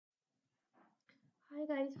Hi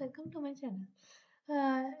guys, welcome to my channel.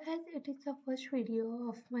 As it is the first video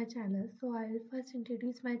of my channel, so I will first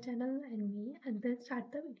introduce my channel and me and then start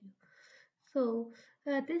the video. So,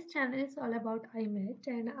 this channel is all about IMAT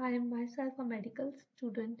and I am myself a medical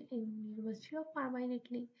student in University of Parma in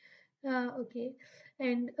Italy. Okay,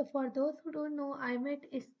 and for those who don't know, IMAT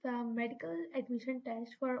is the medical admission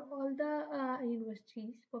test for all the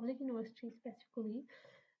universities, public universities specifically,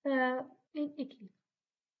 uh, in Italy.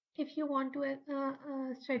 If you want to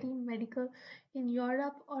study medical in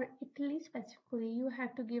Europe or Italy specifically, you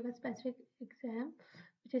have to give a specific exam,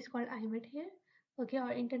 which is called IMAT here, okay,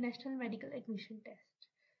 or International Medical Admission Test.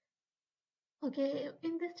 Okay,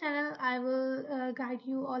 in this channel, I will guide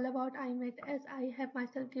you all about IMAT as I have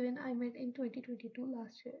myself given IMAT in 2022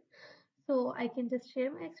 last year. So I can just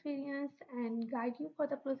share my experience and guide you for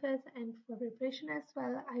the process and for preparation as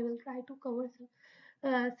well. I will try to cover some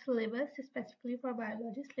syllabus specifically for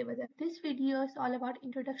biology syllabus. This video is all about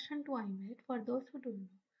introduction to IMAT for those who don't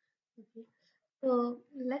know. Okay, so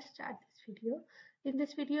let's start this video. In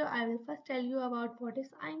this video, I will first tell you about what is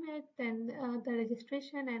IMAT, then the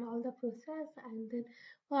registration and all the process, and then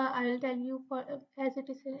I will tell you for as it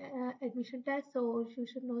is an admission test, so you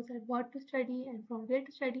should know that what to study and from where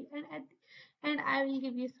to study, and I will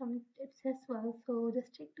give you some tips as well. So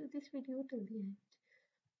just stick to this video till the end.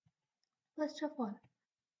 First of all,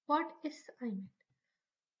 what is IMAT?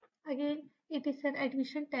 Again, it is an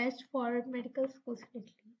admission test for medical schools in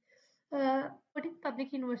Italy. Putting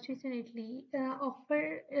public universities in Italy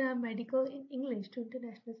offer medical in English to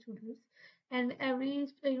international students, and every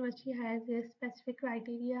university has a specific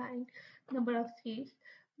criteria and number of seats.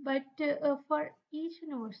 But for each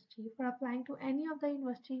university, for applying to any of the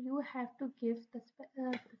university, you have to give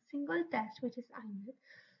the single test, which is IMAT.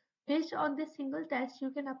 Based on this single test, you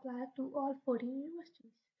can apply to all 14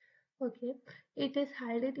 universities. Okay, it is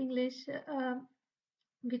held in English.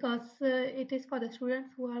 Because it is for the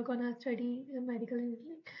students who are gonna study medical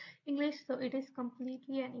English, so it is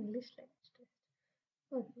completely an English language test.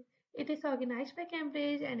 Okay. It is organized by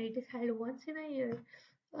Cambridge and it is held once in a year.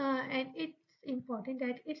 And it's important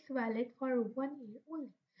that it's valid for 1 year only.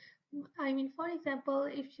 I mean, for example,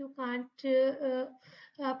 if you can't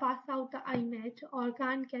pass out the IMAT or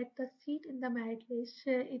can't get the seat in the merit list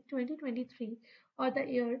in 2023 or the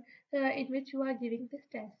year in which you are giving this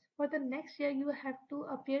test, for the next year you have to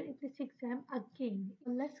appear in this exam again.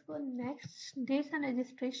 Let's go next. Dates and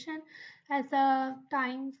registration as a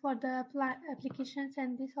time for the applications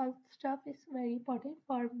and this all stuff is very important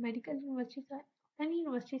for medical universities any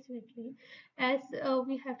universities in Italy, as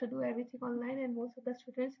we have to do everything online and most of the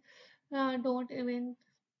students don't even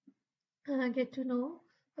get to know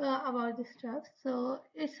about this stuff. So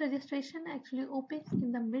its registration actually opens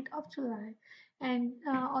in the mid of July, and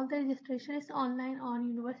all the registration is online on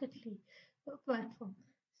university platform.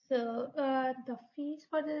 So the fees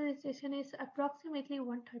for the registration is approximately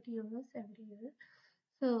 130 euros every year.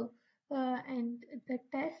 So and the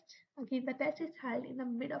test again, the test is held in the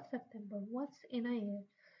mid of September, once in a year,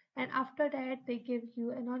 and after that they give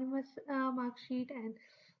you anonymous mark sheet and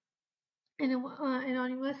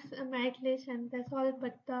anonymous merit list, and that's all.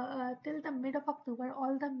 But till the mid of October,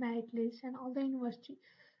 all the merit list and all the university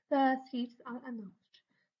seats are announced.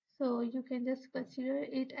 So you can just consider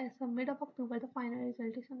it as a mid of October. The final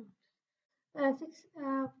result is announced.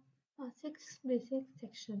 Six basic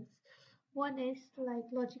sections. One is like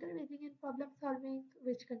logical reasoning and problem solving,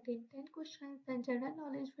 which contain 10 questions, then general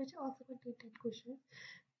knowledge, which also contain 10 questions.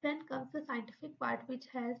 Then comes the scientific part, which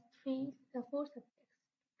has four subjects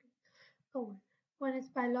covered. One is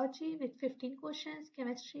biology with 15 questions,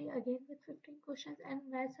 chemistry again with 15 questions, and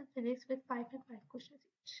maths and physics with 5 and 5 questions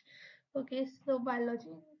each. Okay, so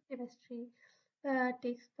biology and chemistry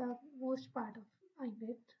takes the most part of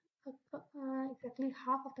IMET. Exactly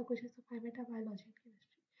half of the questions of IMET are biology and chemistry.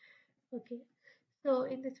 Okay, so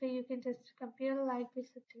in this way you can just compare like which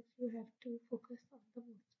subjects you have to focus on the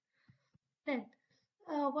most. Then,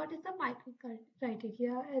 what is the marking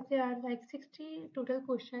criteria? As there are like 60 total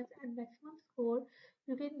questions and maximum score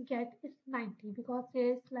you can get is 90 because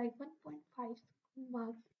there is like 1.5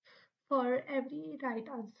 marks for every right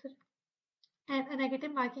answer and a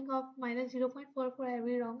negative marking of minus 0.4 for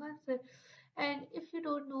every wrong answer. And if you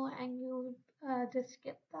don't know and you just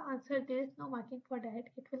get the answer, there is no marking for that.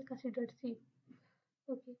 It will consider C.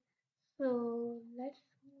 Okay, so let's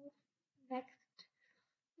move next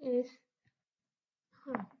is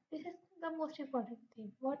this is the most important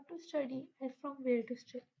thing, what to study and from where to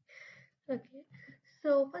study. Okay,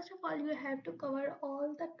 so first of all, you have to cover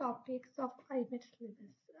all the topics of IMET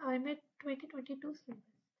syllabus, IMET 2022 syllabus.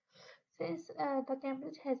 Since the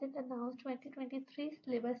Cambridge hasn't announced 2023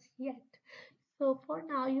 syllabus yet, So for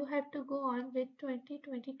now, you have to go on with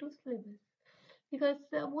 2022 syllabus because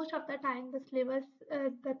most of the time the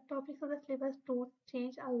topics of the syllabus don't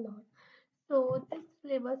change a lot. So this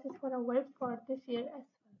syllabus is gonna work for this year as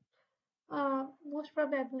well. Most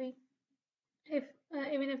probably, if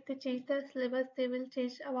even if they change the syllabus, they will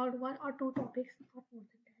change about one or two topics, not more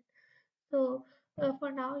than that. So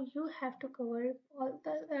for now, you have to cover all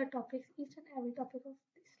the topics, each and every topic of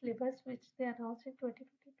the syllabus which they announced in 2022.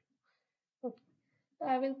 Okay. So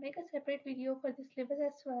I will make a separate video for the syllabus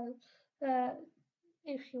as well,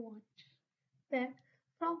 if you want. Then,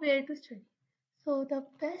 from where to study? So the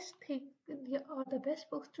best thing or the best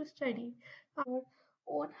books to study are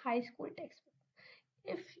own high school textbooks.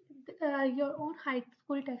 If your own high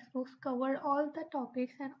school textbooks cover all the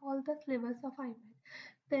topics and all the syllabus of IMAT,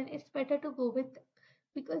 then it's better to go with them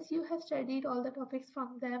because you have studied all the topics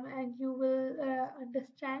from them and you will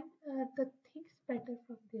understand the things better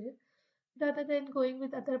from there rather than going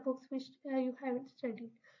with other books which you haven't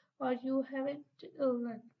studied or you haven't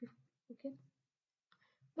learned before. Okay,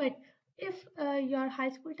 but if your high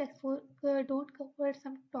school textbook don't cover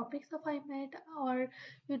some topics of IMAT or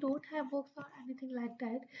you don't have books or anything like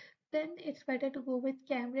that, then it's better to go with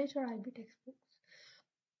Cambridge or IB textbooks.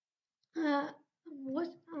 Uh,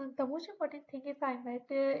 the most important thing is IMAT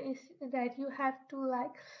is that you have to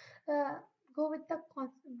uh, go with the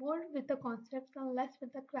more with the concepts and less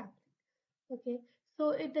with the grammar. Okay, so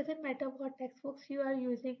it doesn't matter what textbooks you are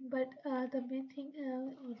using, but the main thing,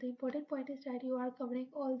 or the important point is that you are covering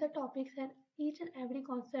all the topics and each and every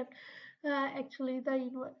concept. Actually, the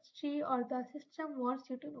university or the system wants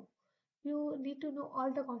you to know. You need to know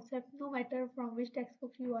all the concepts, no matter from which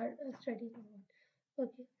textbook you are studying on.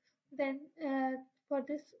 Okay, then for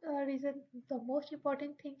this reason, the most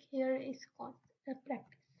important thing here is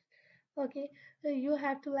practice. Okay, so you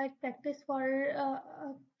have to practice for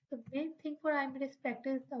the main thing for IMAT is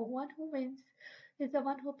practice. The one who wins is the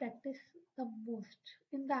one who practice the most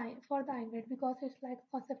in for the IMAT because it's like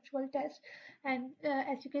conceptual test, and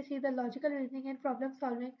as you can see, the logical reasoning and problem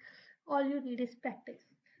solving, all you need is practice.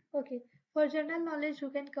 Okay, for general knowledge, you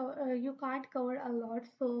can't cover a lot,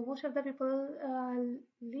 so most of the people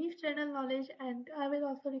leave general knowledge, and I will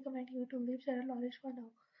also recommend you to leave general knowledge for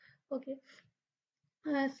now. Okay,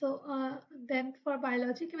 so then for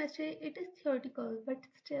biology, chemistry, it is theoretical, but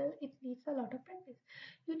still it needs a lot of practice.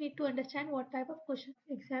 You need to understand what type of questions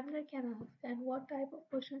examiner can ask and what type of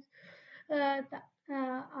questions that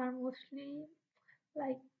are mostly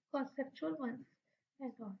like conceptual ones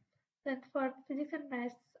and all. Then for physics and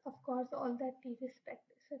maths, of course, all that needs is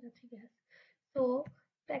practice and nothing else. So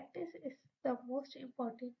practice is the most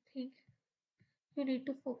important thing you need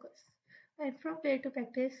to focus. And from where to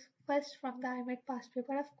practice? First from the IMAT past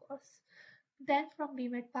paper, of course. Then from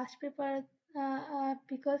BMAT past paper,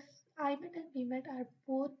 because IMAT and BMAT are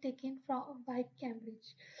both taken from by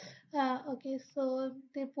Cambridge. Okay, so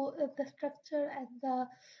they both the structure and the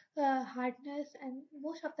hardness and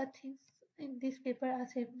most of the things in this paper are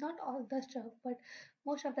same. Not all the stuff, but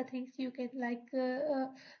most of the things you can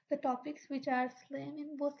the topics which are same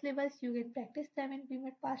in both syllabus. You can practice them in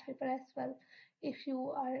BMAT past paper as well. If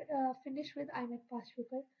you are finished with IMAT past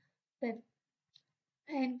paper, then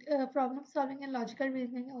and problem solving and logical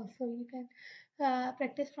reasoning also you can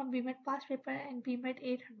practice from BMAT past paper and BMAT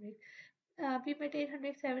 800. BMAT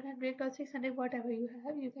 800, 700 or 600, whatever you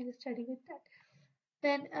have, you can study with that.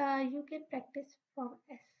 Then you can practice from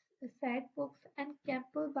SAT books and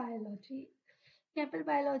Campbell Biology. Campbell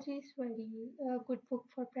Biology is very good book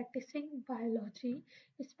for practicing biology,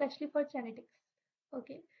 especially for genetics.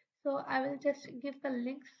 Okay, so I will just give the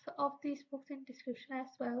links of these books in description as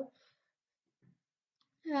well,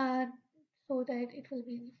 uh, so that it will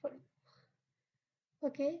be easy for you.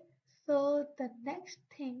 Okay, so the next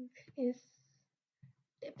thing is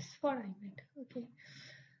tips for IMAT. Okay,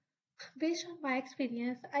 based on my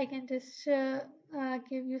experience, I can just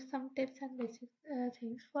give you some tips and basic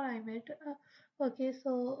things for IMAT. Okay,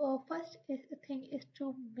 so first thing is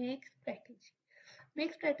to make strategy.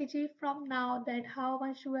 Make strategy from now that how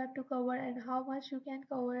much you have to cover and how much you can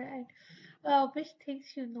cover and which things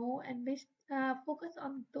you know and which focus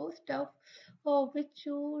on those stuff which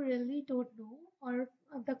you really don't know or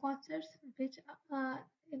the concepts which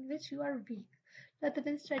in which you are weak rather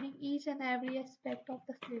than studying each and every aspect of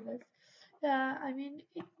the syllabus. I mean,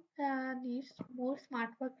 it needs more smart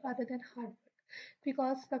work rather than hard work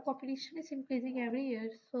because the competition is increasing every year,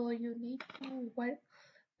 so you need to work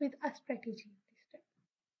with a strategy this time.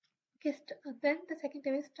 Okay, then the second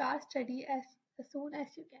tip is start study as soon as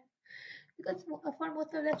you can. because for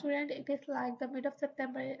most of the students it is like the mid of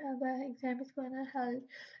September the exam is going to held,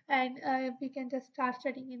 and we can just start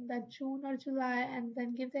studying in the June or July and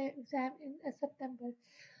then give the exam in September.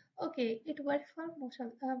 Okay, it works for most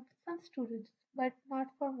of some students, but not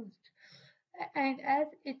for most. And as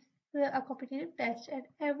it's a competitive test, and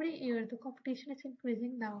every year the competition is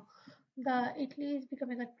increasing now. The Italy is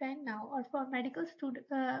becoming a trend now, or for medical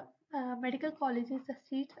colleges, the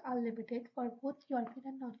seats are limited for both European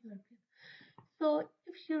and non-European. So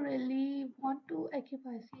if you really want to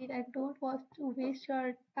occupy a seat and don't want to waste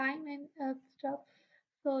your time and stuff,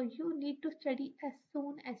 so you need to study as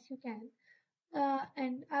soon as you can.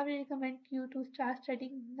 And I will recommend you to start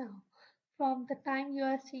studying now, from the time you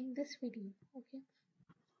are seeing this video. Okay.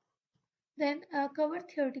 Then cover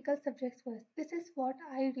theoretical subjects first. This is what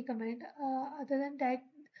I recommend. Other than that,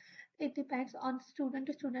 it depends on student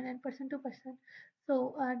to student and person to person.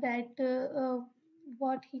 So that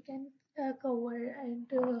what he can cover, and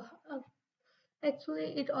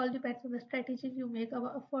actually it all depends on the strategy you make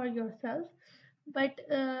for yourself. But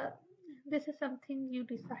this is something you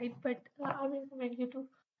decide. But I will recommend you to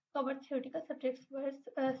cover theoretical subjects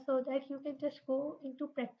first, so that you can just go into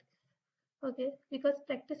practice. Okay, because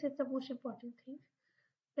practice is the most important thing.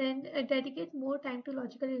 Then dedicate more time to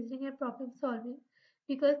logical reasoning and problem solving,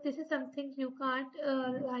 because this is something you can't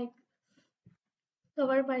like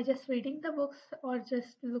cover by just reading the books or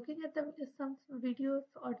just looking at some videos,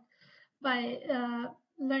 or by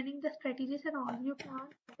learning the strategies and all. You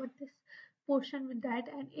can't cover this portion with that,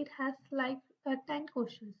 and it has like 10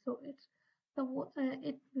 questions, so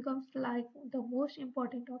it becomes like the most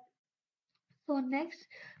important topic. So next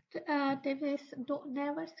tip is, don't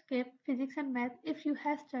never skip physics and math if you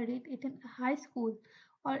have studied it in high school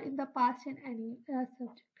or in the past in any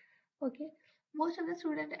subject. Okay, most of the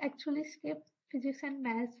students actually skip physics and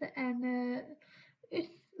maths, and it's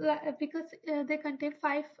because they contain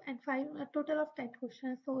five and five, a total of 10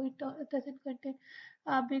 questions, so it doesn't contain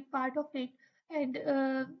a big part of it, and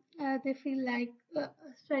they feel like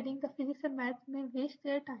studying the physics and maths may waste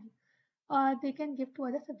their time, or they can give to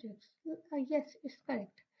other subjects. Yes, it's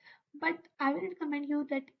correct. But I will recommend you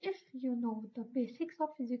that if you know the basics of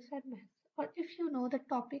physics and maths, or if you know the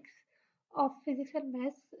topics of physics and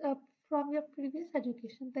maths from your previous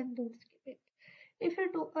education, then don't skip it.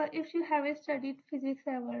 If you haven't studied physics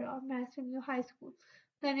ever or maths in your high school,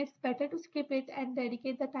 then it's better to skip it and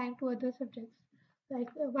dedicate the time to other subjects like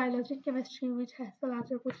biology and chemistry, which has the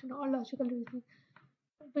larger portion, or logical reasoning,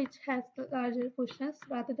 which has the larger questions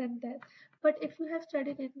rather than that. But if you have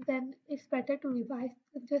studied it, then it's better to revise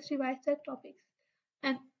that topics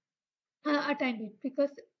and attend it,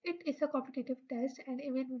 because it is a competitive test, and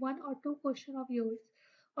even one or two question of yours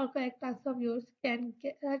or correct answer of yours can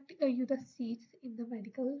get you the seats in the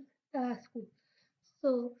medical school.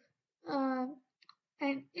 So, um,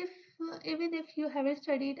 and if even if you haven't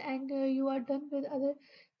studied and you are done with other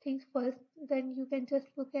things first, then you can just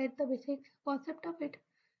look at the basic concept of it.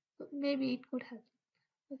 So maybe it could help.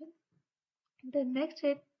 Okay. The next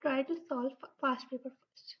step, try to solve past paper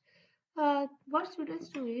first. What students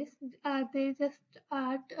do is they just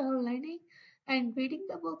start learning and reading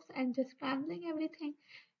the books and just scrambling everything,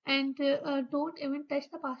 and don't even touch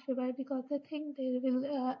the past paper, because they think they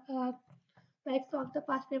will like solve the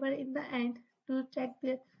past paper in the end to check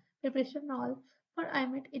their preparation and all. For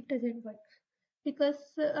IMAT, it doesn't work, because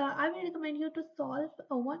I will recommend you to solve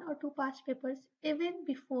one or two past papers even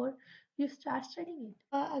before you start studying it.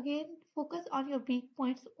 Again, focus on your weak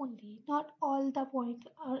points only, not all the points,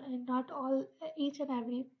 and not all each and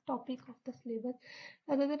every topic of the syllabus.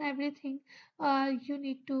 Other than everything, you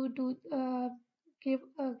need to do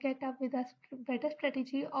get up with a better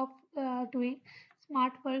strategy of doing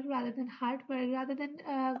smart work rather than hard work, rather than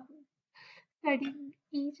studying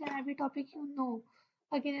each and every topic you know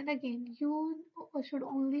again and again. You should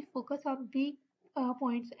only focus on big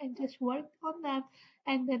points and just work on them,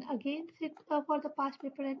 and then again sit for the past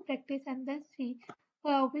paper and practice, and then see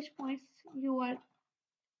which points you are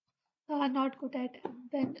not good at, and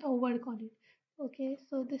then work on it. Okay,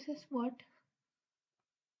 so this is what.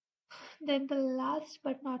 Then the last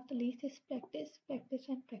but not the least is practice, practice,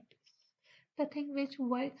 and practice. The thing which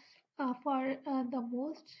works for the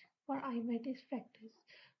most for IMAT is practice.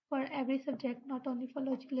 For every subject, not only for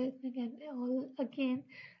logical reasoning and all. Again,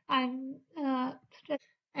 I'm stressed.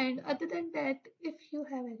 And other than that, if you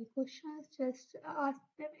have any questions, just ask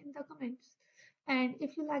them in the comments. And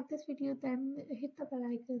if you like this video, then hit the bell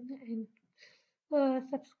icon and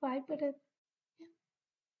subscribe button. Yeah,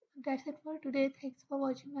 that's it for today. Thanks for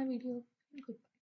watching my video. Goodbye.